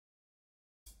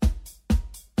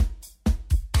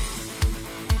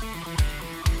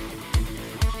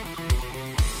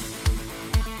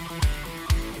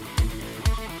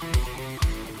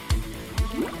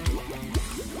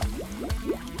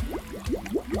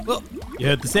Well, you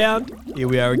heard the sound. Here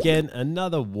we are again,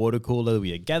 another water cooler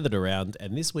we are gathered around,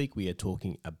 and this week we are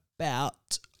talking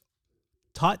about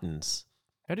Titans.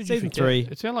 How did you Season forget? 3,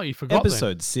 It sounded like you forgot.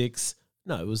 episode 6.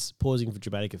 No, it was pausing for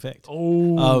dramatic effect.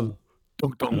 Oh,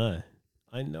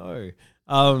 I know.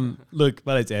 Look,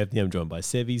 my name's Anthony. I'm joined by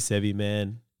Sevi,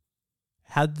 man.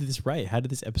 How did this rate? How did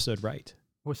this episode rate?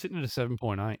 We're sitting at a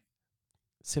 7.8.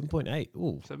 7.8.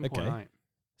 Ooh, 7.8. okay.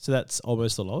 So that's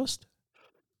almost the lowest?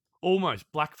 Almost.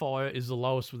 Blackfire is the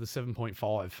lowest with a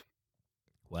 7.5.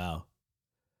 Wow.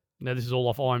 Now, this is all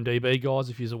off IMDb, guys,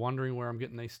 if you're wondering where I'm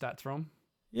getting these stats from.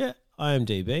 Yeah,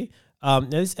 IMDb. Now,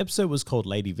 this episode was called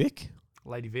Lady Vic.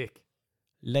 Lady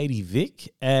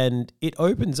Vic. And it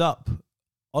opens up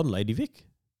on Lady Vic.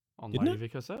 On Didn't Lady it?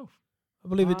 Vic herself. I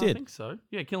believe it did. I think so.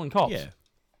 Yeah, killing cops. Yeah.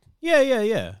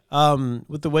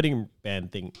 With the wedding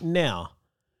band thing. Now,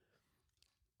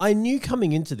 I knew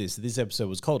coming into this episode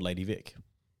was called Lady Vic,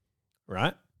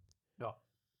 right? Yeah.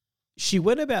 She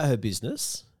went about her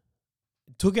business,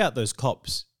 took out those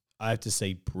cops, I have to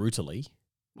say brutally,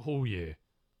 Oh, yeah.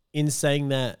 in saying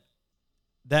that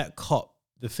cop,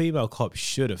 the female cop,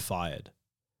 should have fired.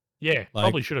 Yeah,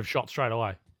 probably should have shot straight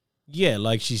away. Yeah,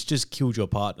 like she's just killed your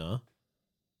partner.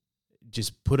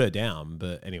 Just put her down.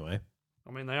 But anyway.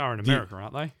 I mean, they are in America,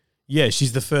 aren't they? Yeah,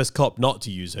 she's the first cop not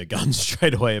to use her gun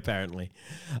straight away, apparently.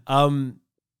 Now,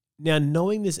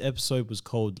 knowing this episode was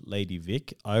called Lady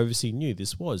Vic, I obviously knew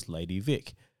this was Lady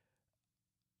Vic.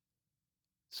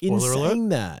 Spoiler alert. Saying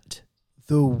that,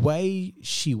 the way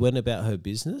she went about her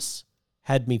business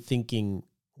had me thinking,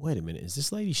 wait a minute, is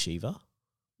this Lady Shiva?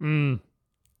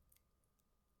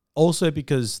 Also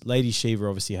because Lady Shiva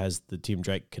obviously has the Tim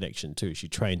Drake connection too. She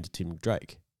trained Tim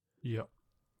Drake. Yep.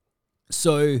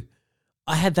 So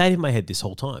I had that in my head this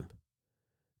whole time.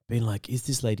 Being like, is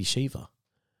this Lady Shiva?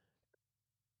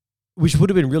 Which would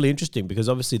have been really interesting because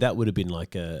obviously that would have been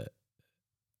like a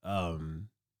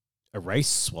race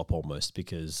swap almost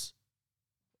because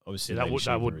obviously Yeah, Lady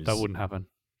that wouldn't happen.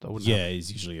 That wouldn't happen.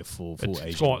 He's usually a full It's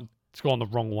Asian. gone the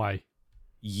wrong way.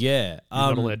 Yeah.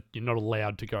 You're not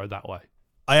allowed to go that way.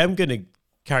 I am going to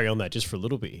carry on that just for a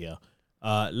little bit here.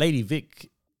 Lady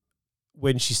Vic,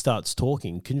 when she starts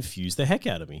talking, confused the heck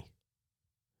out of me.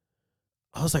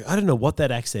 I was like, I don't know what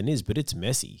that accent is, but it's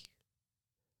messy.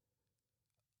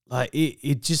 Like,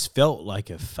 it just felt like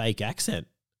a fake accent.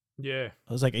 Yeah.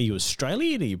 I was like, are you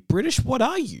Australian? Are you British? What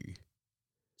are you?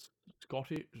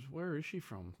 Scottish. Where is she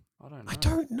from? I don't know. I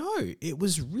don't know. It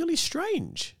was really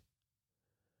strange.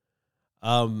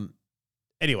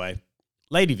 Anyway,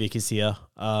 Lady Vic is here.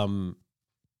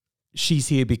 She's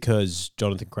here because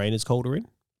Jonathan Crane has called her in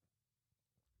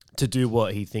to do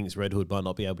what he thinks Red Hood might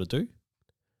not be able to do,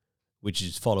 which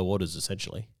is follow orders,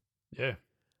 essentially. Yeah.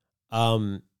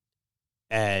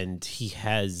 And he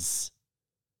has...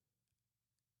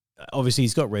 Obviously,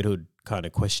 he's got Red Hood kind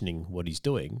of questioning what he's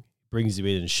doing, brings him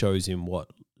in and shows him what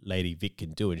Lady Vic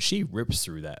can do, and she rips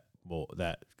through that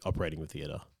operating with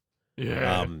theatre.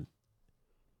 Yeah.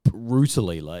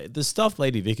 Brutally. Like, the stuff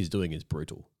Lady Vic is doing is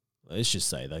brutal. Let's just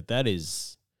say, like, that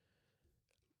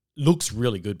looks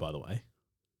really good, by the way.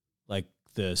 Like,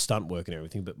 the stunt work and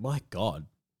everything, but my God,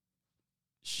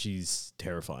 she's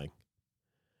terrifying.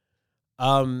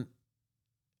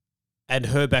 And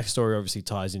her backstory obviously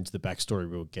ties into the backstory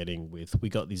we were getting with, we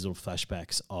got these little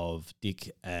flashbacks of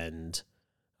Dick and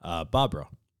Barbara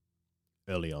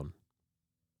early on.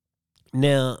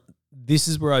 Now, this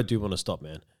is where I do want to stop,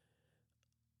 man.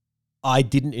 I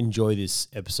didn't enjoy this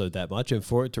episode that much, and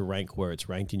for it to rank where it's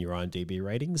ranked in your IMDb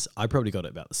ratings, I probably got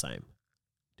it about the same,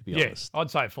 to be honest.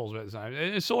 I'd say it falls about the same.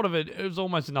 It's sort of it was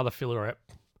almost another filler ep.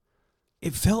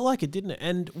 It felt like it, didn't it?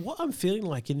 And what I'm feeling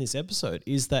like in this episode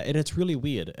is that, and it's really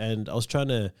weird, and I was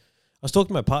talking to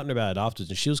my partner about it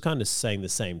afterwards, and she was kind of saying the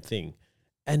same thing,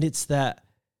 and it's that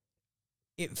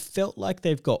it felt like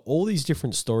they've got all these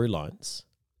different storylines,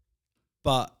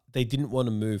 but they didn't want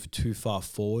to move too far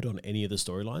forward on any of the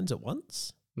storylines at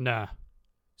once. Nah.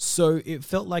 So it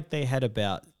felt like they had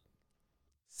about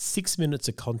 6 minutes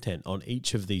of content on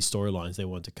each of these storylines they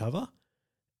wanted to cover.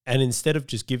 And instead of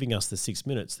just giving us the 6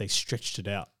 minutes, they stretched it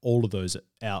out, all of those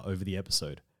out over the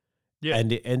episode. Yeah.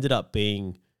 And it ended up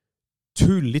being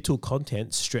too little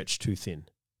content stretched too thin.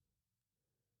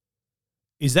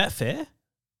 Is that fair?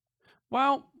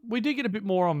 Well, we did get a bit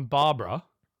more on Barbara.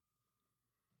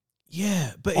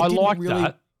 Yeah, but it I didn't like really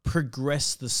that.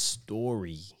 progress the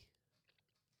story.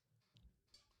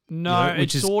 No, You know,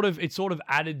 which it sort of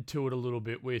added to it a little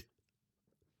bit with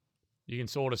you can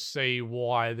sort of see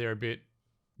why they're a bit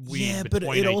weird Yeah, but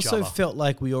between it each also other. felt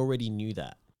like we already knew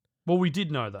that. Well, we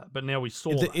did know that, but now we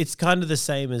saw that. It's kind of the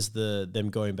same as them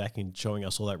going back and showing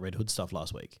us all that Red Hood stuff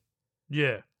last week.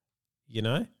 Yeah. you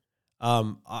know?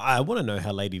 I want to know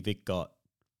how Lady Vic got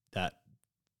that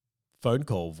phone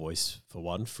call voice for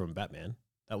one from Batman.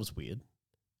 That was weird.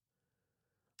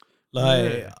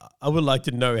 Like, Yeah. I would like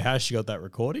to know how she got that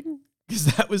recording because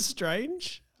that was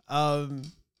strange.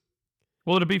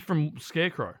 Well, it'd be from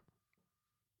Scarecrow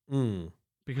mm,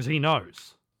 because he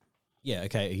knows. yeah,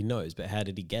 okay, he knows, but how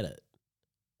did he get it?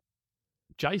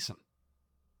 Jason.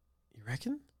 You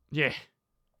reckon? Yeah.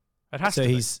 It has So to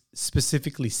be. he's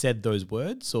specifically said those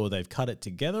words, or they've cut it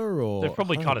together, or They've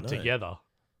probably I cut don't it know. together.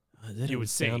 That You would would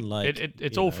sound think. like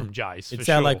It's you all know, from Jace. It for sounds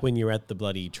sure. like when you're at the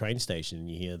bloody train station and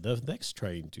you hear the next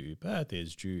train to Bath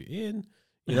is due in.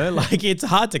 You know, like it's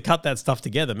hard to cut that stuff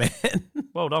together, man.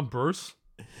 Well done, Bruce.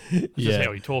 This is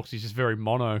how he talks. He's just very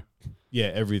mono. Yeah,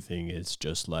 everything is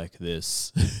just like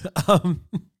this.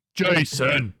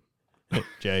 Jason.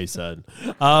 Jason.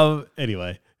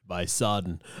 Anyway, my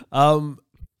son.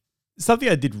 Something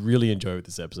I did really enjoy with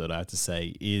this episode, I have to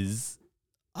say, is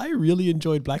I really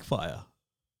enjoyed Blackfire.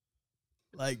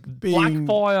 Like being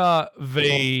Blackfire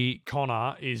v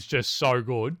Connor is just so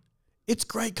good. it's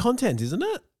great content, isn't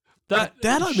it? That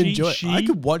I'm enjoying. I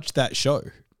could watch that show.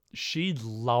 She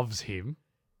loves him.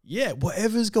 Yeah,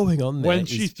 whatever's going on there. When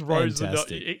she is throws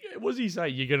fantastic. the knife, what does he say?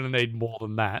 You're going to need more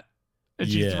than that. And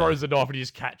she Yeah. throws the knife and he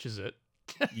just catches it.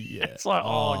 Yeah. It's like,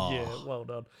 oh, yeah, well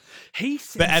done. He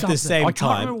said But at the something. I same can't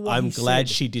time, remember what I'm he glad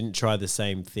said. she didn't try the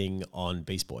same thing on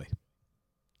Beast Boy.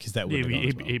 Because that would Yeah, have gone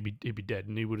as well. he'd be dead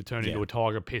and he would have turned Yeah. into a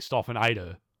tiger, pissed off, and ate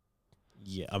her.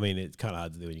 Yeah, I mean, it's kind of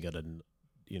hard to do when you got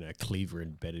a cleaver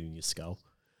embedded in your skull.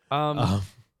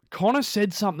 Connor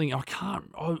said something.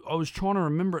 I was trying to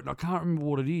remember it and I can't remember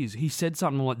what it is. He said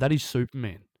something like, that is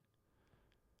Superman.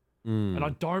 And I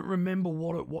don't remember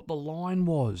what the line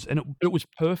was. And it was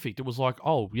perfect. It was like,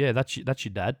 oh, yeah, that's your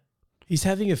dad. He's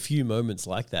having a few moments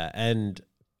like that,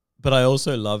 but I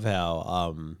also love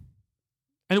how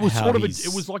And it was how sort of he's-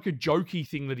 it was like a jokey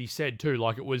thing that he said too.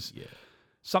 Like it was Yeah.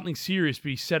 something serious, but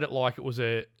he said it like it was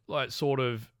sort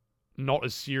of not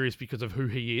as serious because of who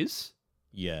he is.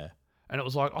 yeah. And it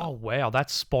was like, oh wow,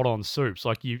 that's spot on, Soups.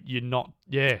 Like you're not,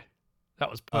 yeah, that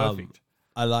was perfect.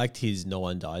 I liked his "No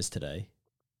One Dies Today."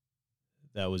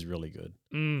 That was really good.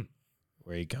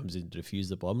 Where he comes in to defuse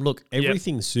the bomb. Look,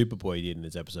 everything Superboy did in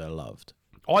this episode, I loved.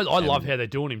 I love how they're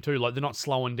doing him too. Like they're not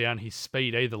slowing down his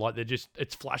speed either. Like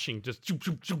it's flashing, just zoom,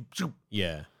 zoom, zoom, zoom.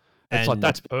 Yeah, It's like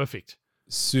that's perfect.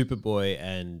 Superboy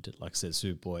and, like I said,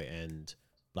 Superboy and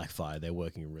Blackfire, they're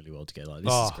working really well together. Like,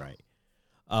 this is great.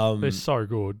 They're so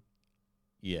good.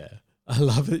 Yeah, I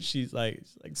love that she's like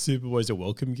Superboy's a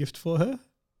welcome gift for her.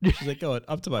 She's like, go on,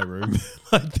 up to my room.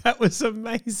 Like that was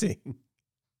amazing.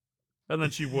 And then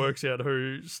she works out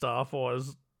who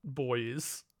Starfire's boy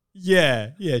is.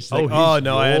 Yeah. She's like, he's oh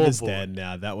no, I your understand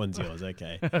now. That one's yours.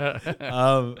 Okay.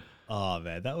 Oh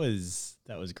man, that was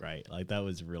great. Like that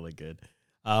was really good.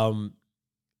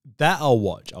 That I'll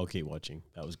watch. I'll keep watching.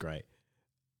 That was great.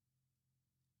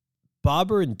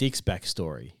 Barbara and Dick's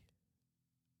backstory.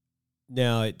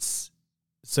 Now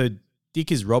so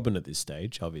Dick is Robin at this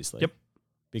stage, obviously. Yep.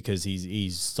 Because he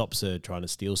stops her trying to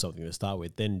steal something to start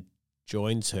with, then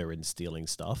joins her in stealing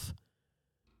stuff.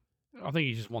 I think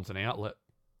he just wants an outlet.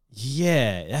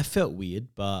 Yeah, that felt weird,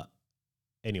 but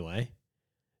anyway, When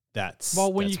that's you're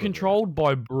where we're controlled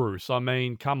by Bruce, I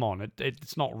mean, come on,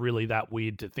 it's not really that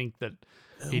weird to think that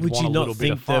at. he'd Would want you a not little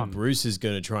bit of think that fun. Bruce is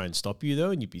going to try and stop you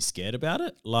though, and you'd be scared about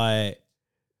it? Like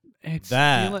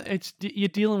You're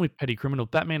dealing with petty criminals.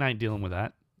 Batman ain't dealing with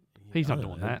that. He's I not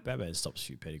don't doing know, that. Batman stops a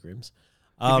few petty crims.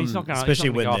 He's not going especially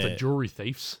to when go after they're- jewelry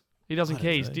thieves. He doesn't I don't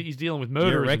care. know. He's dealing with You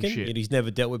murderers and reckon? shit. And he's never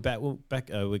dealt with with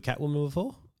Catwoman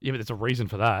before. Yeah, but there's a reason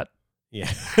for that.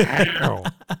 Yeah. Ow.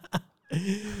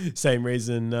 Same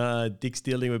reason Dick's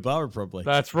dealing with Barbara, probably.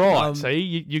 That's right.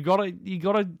 See, you gotta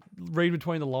read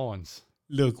between the lines.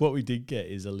 Look, what we did get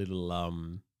is a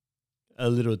little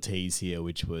tease here,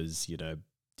 which was,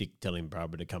 Dick telling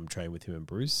Barbara to come train with him and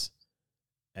Bruce,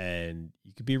 and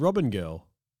you could be Robin Girl.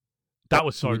 That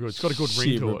was so good. It's got a good ring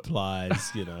She to it.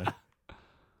 replies,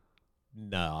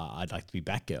 no, I'd like to be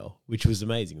Batgirl, which was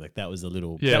amazing. Like that was the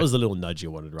little nudge you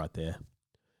wanted right there.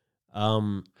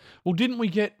 Well, didn't we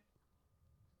get?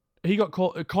 He got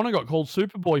called. Connor got called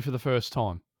Superboy for the first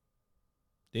time.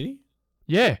 Did he?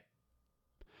 Yeah.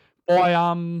 By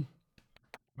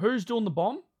who's doing the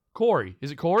bomb? Corey.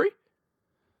 Is it Corey?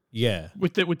 Yeah,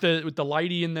 With the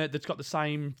lady in there that's got the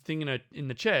same thing in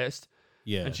the chest,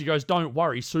 yeah. and she goes, "Don't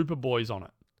worry, Superboy's on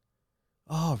it."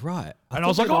 Oh right. And I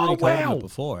was thought like, they'd already oh, covered wow. it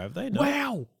before, have they?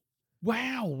 No.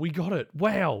 Wow, we got it.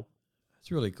 Wow.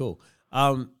 That's really cool.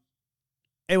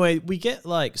 Anyway, we get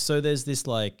there's this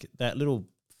that little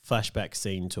flashback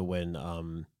scene to when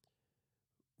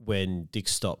when Dick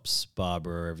stops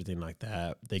Barbara or everything like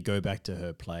that, they go back to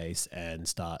her place and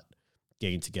start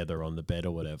getting together on the bed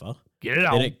or whatever. Get it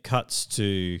on. Then it cuts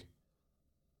to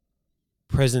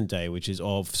present day, which is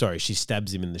she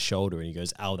stabs him in the shoulder and he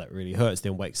goes, "Ow, that really hurts."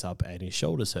 Then wakes up and his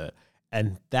shoulders hurt.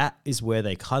 And that is where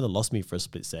they kind of lost me for a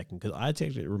split second, because I had to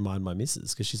actually remind my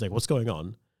missus, because she's like, "What's going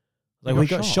on?" Like, we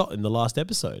got shot in the last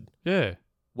episode. Yeah.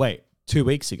 Wait, 2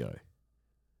 weeks ago.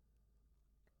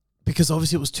 Because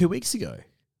obviously it was 2 weeks ago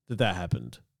that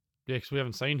happened. Yeah, because we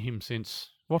haven't seen him since.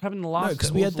 What happened in the last? No,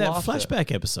 because we had that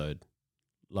flashback episode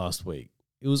last week.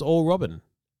 It was all Robin.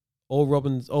 All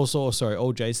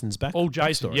Jason's back. All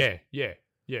Jason, backstory.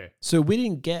 yeah. So we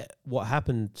didn't get what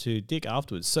happened to Dick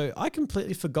afterwards. So I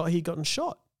completely forgot he'd gotten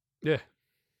shot. Yeah.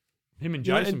 Him and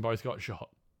Jason both got shot.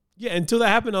 Yeah, until that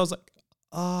happened, I was like,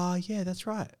 yeah, that's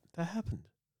right. That happened.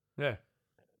 Yeah.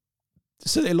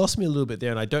 So they lost me a little bit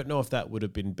there, and I don't know if that would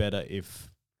have been better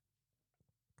if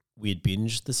we had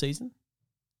binged the season.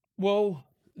 Well,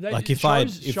 if I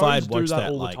had watched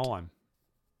that all like, the time.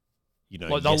 You know,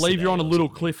 like they'll leave you on a little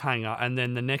cliffhanger, and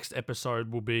then the next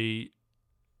episode will be,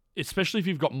 especially if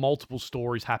you've got multiple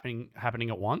stories happening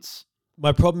at once.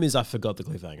 My problem is I forgot the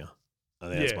cliffhanger. I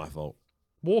think that's my fault.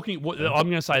 I'm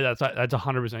going to say that's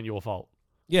 100% your fault.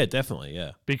 Yeah, definitely,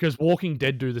 yeah. Because Walking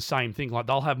Dead do the same thing. Like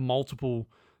they'll have multiple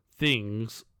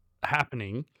things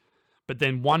happening, but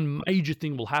then one major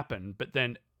thing will happen, but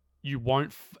then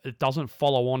it doesn't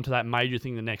follow on to that major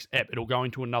thing the next ep. It'll go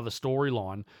into another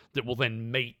storyline that will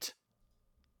then meet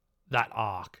that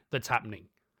arc that's happening.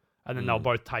 And then they'll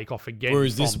both take off again.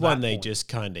 Whereas this one, they just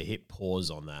kind of hit pause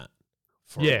on that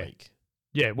for a week.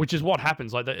 Yeah, which is what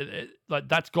happens. Like, like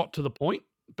that's got to the point,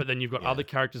 but then you've got other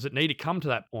characters that need to come to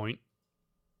that point.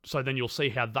 So then you'll see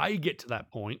how they get to that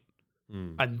point,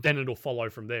 and then it'll follow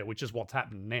from there, which is what's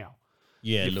happening now.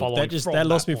 Yeah, look, that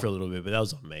lost me for a little bit, but that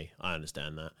was on me. I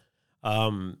understand that.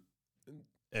 And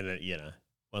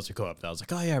once we caught up, I was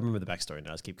like, "Oh yeah, I remember the backstory now.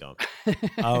 Let's keep going."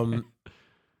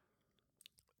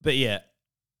 But yeah,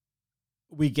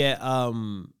 we get. I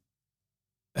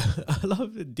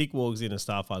love that Dick walks in and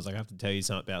Starfire's like, "I have to tell you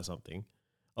something about something."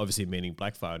 Obviously, meaning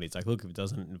Blackfire, and he's like, "Look, if it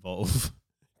doesn't involve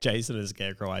Jason and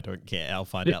Scarecrow, I don't care. I'll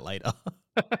find out later."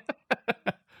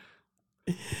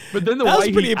 But then that was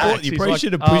pretty important. You probably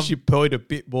should have pushed your point a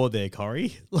bit more there,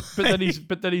 Corey.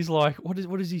 But then he's like, what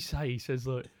does he say? He says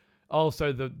like, "Oh,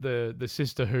 so the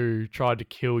sister who tried to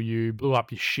kill you, blew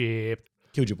up your ship,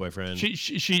 killed your boyfriend.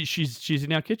 She's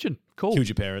in our kitchen. Cool. Killed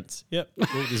your parents. Yep.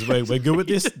 Cool. We're good with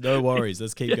this. No worries.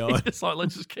 Let's keep going. It's like,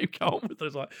 let's just keep going with it.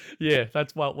 It's like, yeah,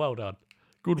 that's well done.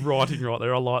 Good writing right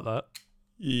there. I like that.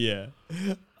 Yeah.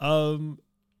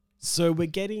 So we're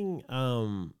getting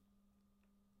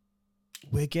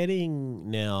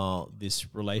now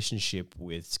this relationship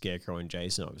with Scarecrow and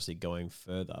Jason obviously going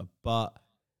further, but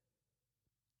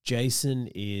Jason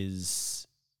is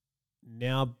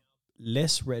now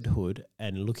less Red Hood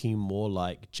and looking more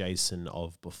like Jason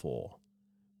of before,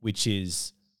 which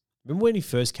is, remember when he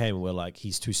first came and we're like,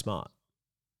 he's too smart.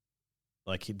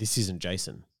 Like, this isn't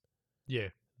Jason. Yeah.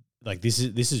 Like, this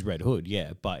is Red Hood,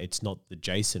 yeah, but it's not the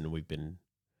Jason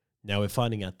now we're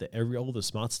finding out that all the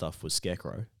smart stuff was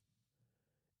Scarecrow.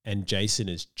 And Jason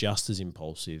is just as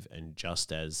impulsive and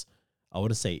just as, I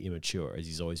want to say, immature as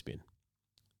he's always been.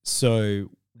 So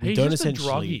we don't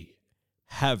essentially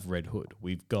have Red Hood.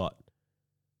 We've got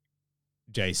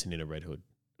Jason in a Red Hood.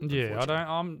 Yeah,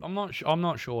 I'm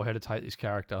not sure how to take this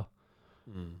character.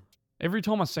 Every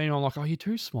time I see him, I'm like, oh, you're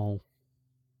too small.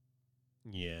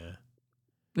 Yeah.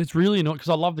 It's really not, because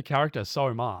I love the character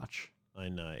so much. I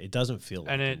know. It doesn't feel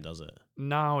like him, does it?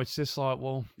 No, it's just like,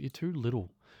 well, you're too little.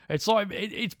 It's like,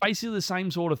 it's basically the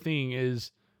same sort of thing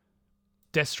as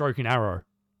Deathstroke and Arrow.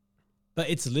 But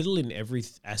it's little in every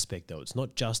aspect, though. It's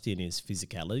not just in his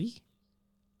physicality.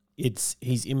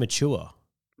 He's immature.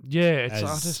 Yeah, I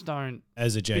just don't.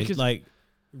 As a Jason, like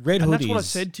Red Hood. That's what I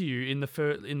said to you in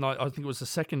I think it was the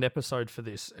second episode for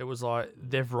this. It was like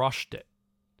they've rushed it.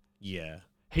 Yeah,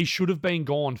 he should have been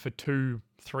gone for 2-3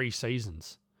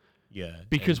 seasons. Yeah,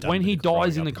 because when he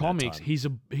dies in the comics, he's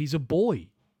a boy.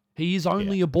 He is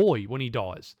only a boy when he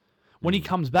dies. When he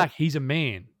comes back, he's a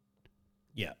man.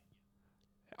 Yeah.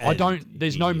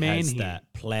 There's no man has here.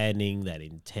 That planning, that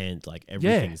intent, like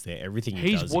everything's there. Everything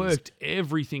he's worked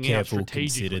everything out strategically.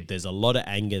 Considered. There's a lot of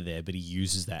anger there, but he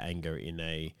uses that anger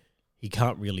he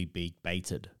can't really be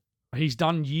baited. He's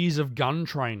done years of gun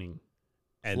training.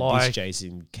 And this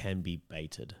Jason can be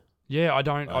baited. Yeah,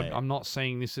 I'm not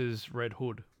saying this is Red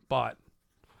Hood, but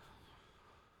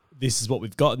this is what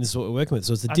we've got and this is what we're working with.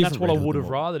 So it's different. That's what I would have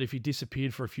rathered if he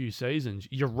disappeared for a few seasons.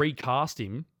 You recast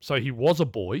him, so he was a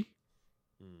boy.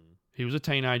 He was a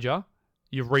teenager.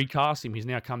 You've recast him. He's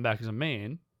now come back as a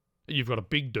man. And you've got a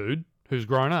big dude who's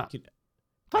grown up.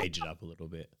 Age it up a little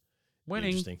bit.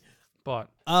 Winning. Interesting. But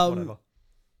whatever.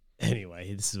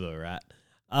 Anyway, this is where we're at.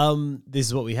 This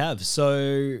is what we have.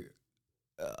 So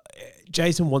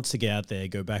Jason wants to get out there,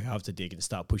 go back after Dick and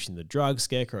start pushing the drug.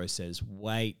 Scarecrow says,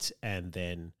 wait, and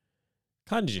then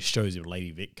kind of just shows him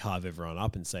Lady Vic carve everyone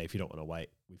up and say, if you don't want to wait,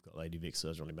 we've got Lady Vic, so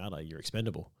it doesn't really matter. You're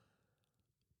expendable.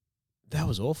 That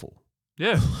was awful.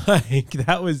 Yeah. Like,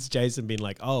 that was Jason being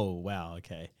like, oh, wow,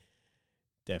 okay.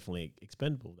 Definitely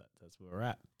expendable. That's where we're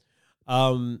at.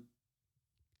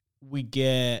 We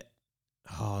get...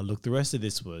 Oh, look, the rest of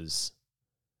this was...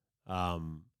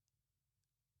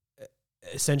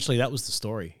 essentially, that was the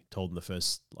story told in the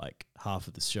first, like, half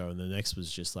of the show, and the next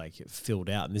was just, like, it filled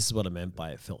out. And this is what I meant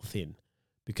by it felt thin.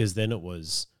 Because then it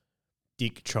was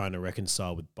Dick trying to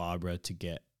reconcile with Barbara to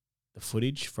get the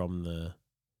footage from the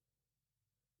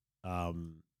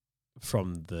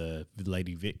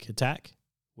Lady Vic attack,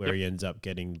 where he ends up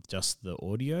getting just the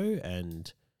audio,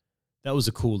 and that was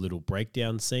a cool little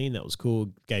breakdown scene. That was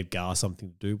cool. Gave Gar something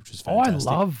to do, which was fantastic.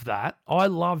 I love that. I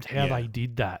loved how they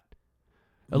did that.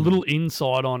 A little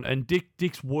insight on, and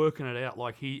Dick's working it out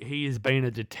like he has been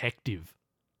a detective.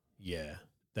 Yeah,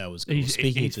 that was cool. He's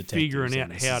figuring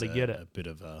out how to get it. A bit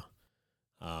of a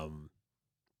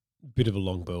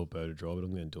longbow bow to draw, but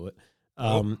I'm going to do it.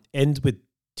 End with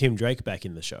Tim Drake back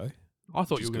in the show. I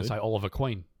thought you were going to say Oliver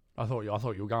Queen. I thought you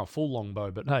were going full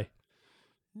longbow, but hey.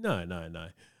 No.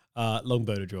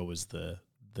 Longbow to draw was the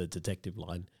detective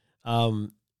line.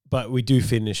 But we do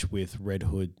finish with Red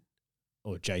Hood,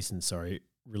 or Jason, sorry,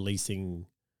 releasing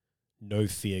No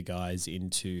Fear guys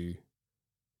into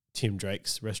Tim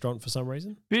Drake's restaurant for some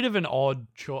reason. Bit of an odd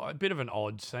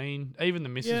scene. Even the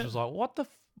missus was like,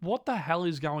 "What the hell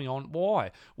is going on?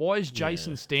 Why is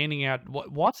Jason standing out?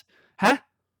 What? Huh?"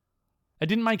 It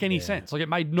didn't make any sense. Like, it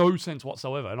made no sense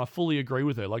whatsoever. And I fully agree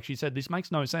with her. Like, she said, this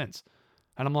makes no sense.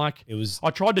 And I'm like, I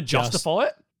tried to justify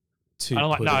it. And I'm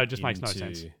like, no, it just makes no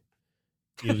sense.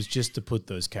 It was just to put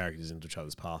those characters into each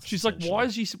other's paths. She's like, why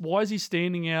is he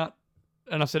standing out?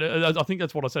 And I said, I think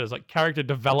that's what I said. It's like character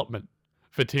development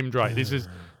for Tim Drake. This is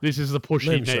the push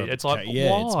he needs. It's like, why?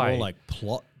 It's more like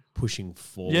plot pushing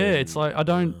forward. Yeah, it's like, I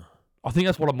think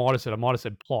that's what I might have said. I might have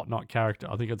said plot, not character.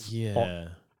 I think it's plot.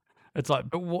 It's like,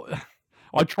 but what?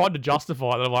 I tried to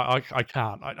justify it. I'm like, I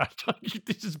can't.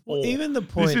 This is poor. Even the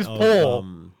point this is of, poor.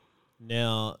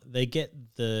 Now they get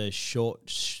the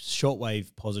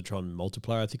shortwave positron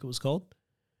multiplier, I think it was called,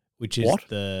 which is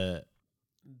the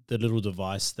little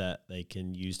device that they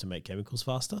can use to make chemicals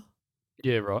faster.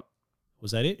 Yeah, right.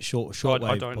 Was that it? Shortwave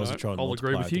I don't positron. I'll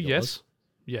agree with you.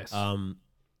 Yes.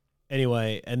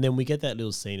 Anyway, and then we get that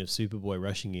little scene of Superboy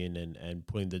rushing in and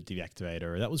pulling the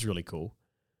deactivator. That was really cool.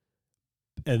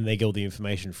 And they get all the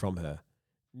information from her.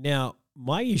 Now,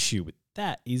 my issue with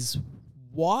that is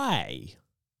why?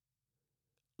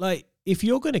 Like, if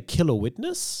you're going to kill a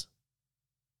witness,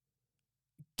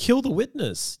 kill the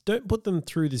witness. Don't put them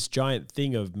through this giant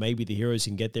thing of maybe the heroes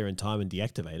can get there in time and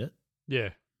deactivate it.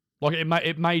 Yeah. Like,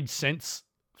 it made sense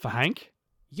for Hank.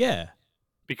 Yeah.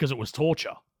 Because it was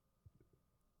torture.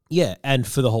 Yeah, and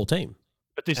for the whole team.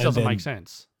 But this doesn't make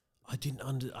sense. I didn't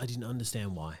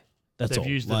understand why. That's They've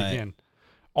used it again.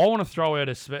 I want to throw out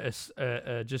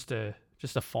just a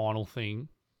final thing,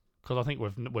 because I think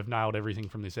we've nailed everything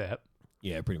from this app.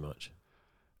 Yeah, pretty much.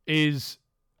 Is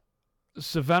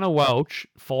Savannah Welch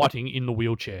fighting in the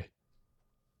wheelchair?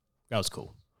 That was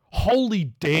cool. Holy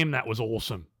damn, that was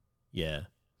awesome. Yeah.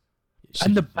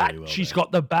 And the bat, she's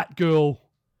got the Batgirl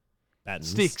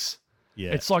sticks.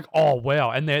 Yeah. It's like, oh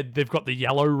wow, and they've got the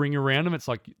yellow ring around them. It's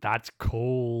like, that's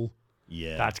cool.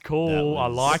 Yeah, that's cool. I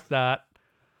like that.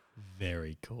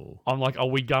 Very cool. I'm like, are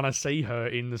we gonna see her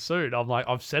in the suit? I'm like,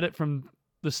 I've said it from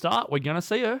the start. We're gonna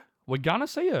see her.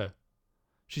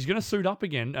 She's gonna suit up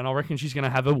again, and I reckon she's gonna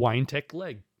have a Wayne Tech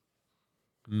leg.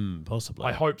 Possibly.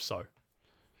 I hope so.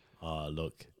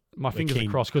 Look, my fingers are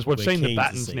crossed, because we've seen the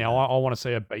Battens now. I want to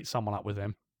see her beat someone up with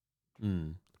them.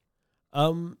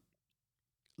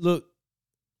 Look,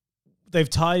 they've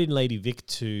tied in Lady Vic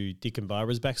to Dick and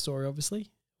Barbara's backstory,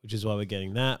 obviously, which is why we're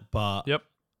getting that. But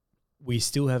we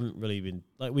still haven't really been,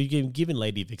 like, we've been given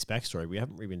Lady Vic's backstory. We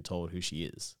haven't really been told who she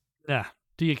is. Nah.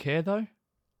 Do you care, though?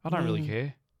 I don't really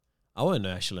care. I want to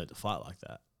know how she learned to fight like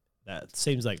that. That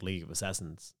seems like League of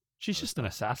Assassins. She's just an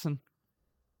assassin.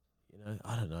 You know,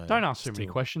 I don't know. Don't ask too many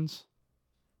questions.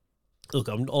 Look,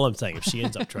 all I'm saying, if she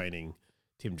ends up training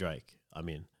Tim Drake, I'm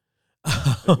in.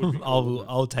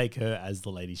 I'll take her as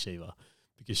the Lady Shiva,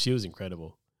 because she was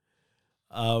incredible.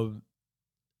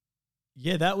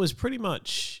 Yeah, that was pretty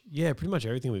much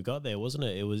everything we've got there, wasn't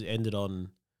it? It was ended on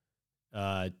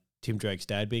Tim Drake's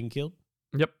dad being killed.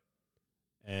 Yep.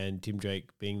 And Tim Drake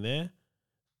being there.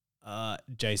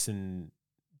 Jason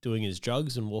doing his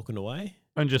drugs and walking away.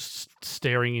 And just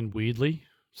staring in weirdly.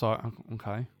 So,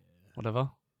 okay. Whatever.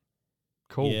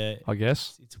 Cool. Yeah, I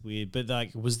guess. It's weird. But,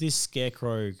 like, was this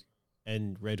Scarecrow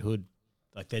and Red Hood,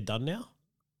 like, they're done now?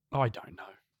 I don't know.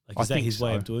 Like, is that his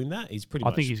way of doing that? He's pretty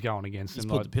much... I think he's going against he's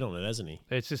him. put the pin on it, hasn't he?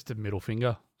 It's just a middle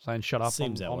finger saying, shut up.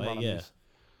 Seems that I'm way, running yeah. this.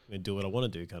 I'm going to do what I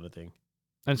want to do kind of thing.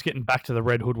 And it's getting back to the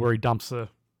Red Hood where he dumps the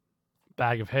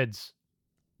bag of heads.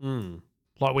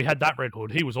 Like, we had that Red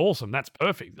Hood. He was awesome. That's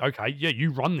perfect. Okay, yeah,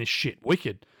 you run this shit.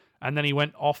 Wicked. And then he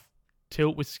went off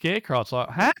tilt with Scarecrow. It's like,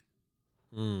 huh?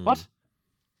 What?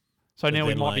 So But now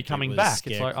he then, might be like, coming was back.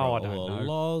 It's like, Scarecrow oh, I don't all know.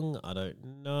 along. I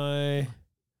don't know.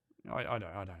 I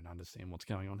don't understand what's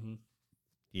going on here.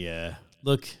 Yeah.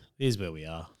 Look, here's where we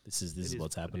are. This is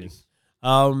what's happening. Is.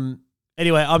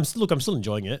 Anyway, I'm still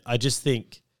enjoying it. I just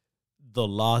think the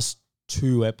last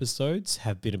 2 episodes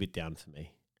have been a bit down for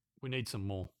me. We need some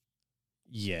more.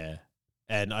 Yeah.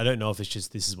 And I don't know if it's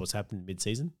just this is what's happened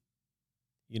mid-season.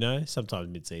 You know, sometimes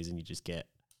mid-season you just get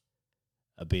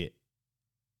a bit,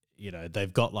 you know,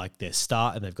 they've got like their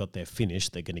start and they've got their finish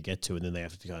they're going to get to, and then they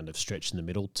have to kind of stretch in the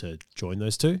middle to join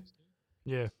those two.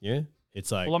 Yeah. Yeah.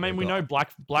 It's like, well, I mean, we know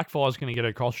Blackfire's going to get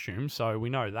her costume, so we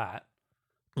know that.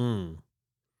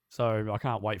 So I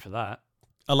can't wait for that.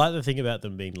 I like the thing about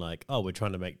them being like, oh, we're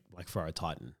trying to make like Fire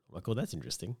Titan. I'm like, oh, that's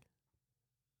interesting.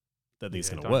 Don't think it's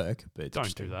going to work, but it's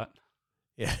don't do that.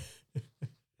 Yeah.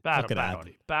 Bad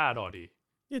idea. Bad idea.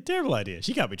 Yeah, terrible idea.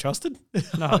 She can't be trusted.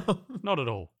 No, not at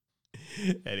all.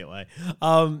 Anyway,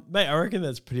 mate, I reckon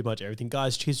that's pretty much everything.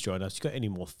 Guys, cheers for joining us. If you got any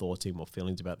more thoughts, any more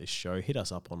feelings about this show, hit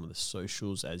us up on the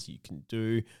socials as you can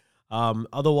do.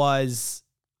 Otherwise,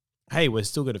 hey, we're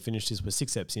still going to finish this. We're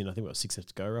 6 eps in. I think we've got 6 eps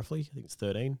to go, roughly. I think it's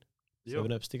 13. Yep.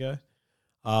 7 eps to go.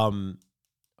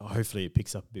 Hopefully it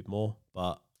picks up a bit more,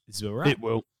 but this is where we're at.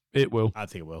 It will. I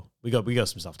think it will. We got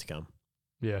some stuff to come.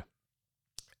 Yeah.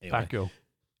 Anyway, Batgirl.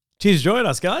 cheers for joining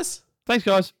us, guys. Thanks,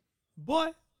 guys.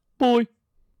 Bye. Bye.